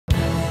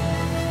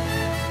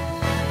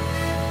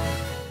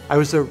I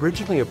was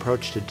originally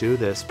approached to do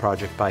this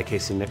project by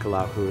Casey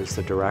Nicolau, who is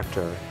the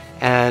director,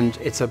 and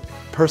it's a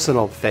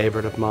personal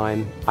favorite of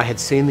mine. I had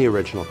seen the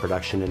original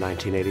production in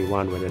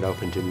 1981 when it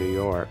opened in New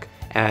York,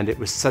 and it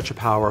was such a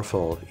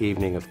powerful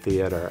evening of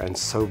theater and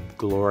so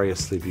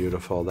gloriously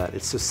beautiful that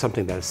it's just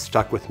something that has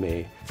stuck with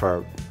me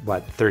for,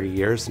 30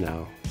 years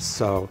now.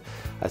 So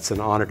it's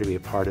an honor to be a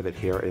part of it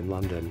here in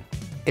London.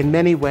 In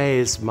many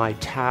ways, my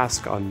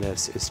task on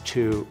this is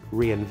to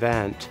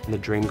reinvent the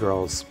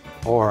Dreamgirls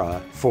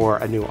aura for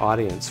a new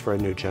audience, for a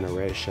new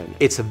generation.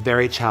 It's a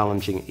very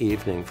challenging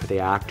evening for the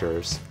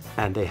actors,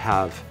 and they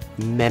have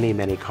many,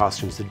 many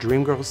costumes. The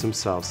Dreamgirls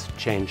themselves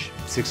change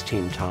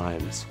 16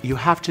 times. You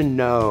have to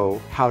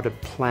know how to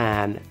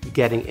plan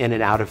getting in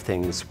and out of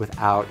things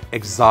without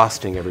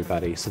exhausting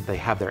everybody so they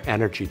have their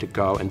energy to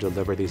go and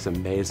deliver these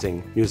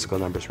amazing musical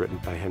numbers written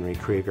by Henry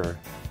Krieger.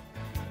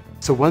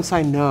 So once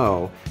I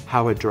know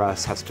how a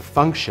dress has to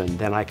function,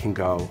 then I can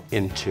go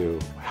into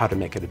how to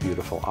make it a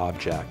beautiful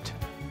object.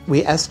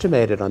 We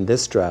estimated on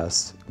this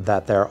dress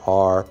that there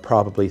are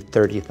probably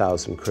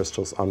 30,000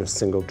 crystals on a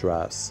single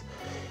dress.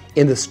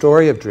 In the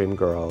story of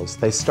Dreamgirls,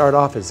 they start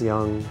off as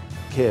young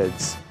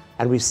kids,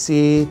 and we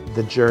see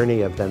the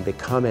journey of them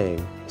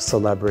becoming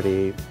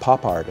celebrity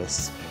pop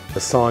artists. The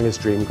song is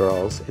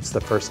Dreamgirls. It's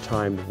the first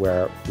time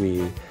where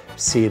we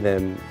see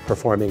them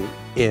performing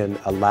in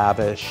a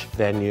lavish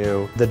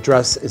venue. The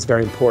dress is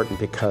very important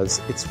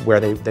because it's where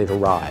they've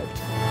arrived.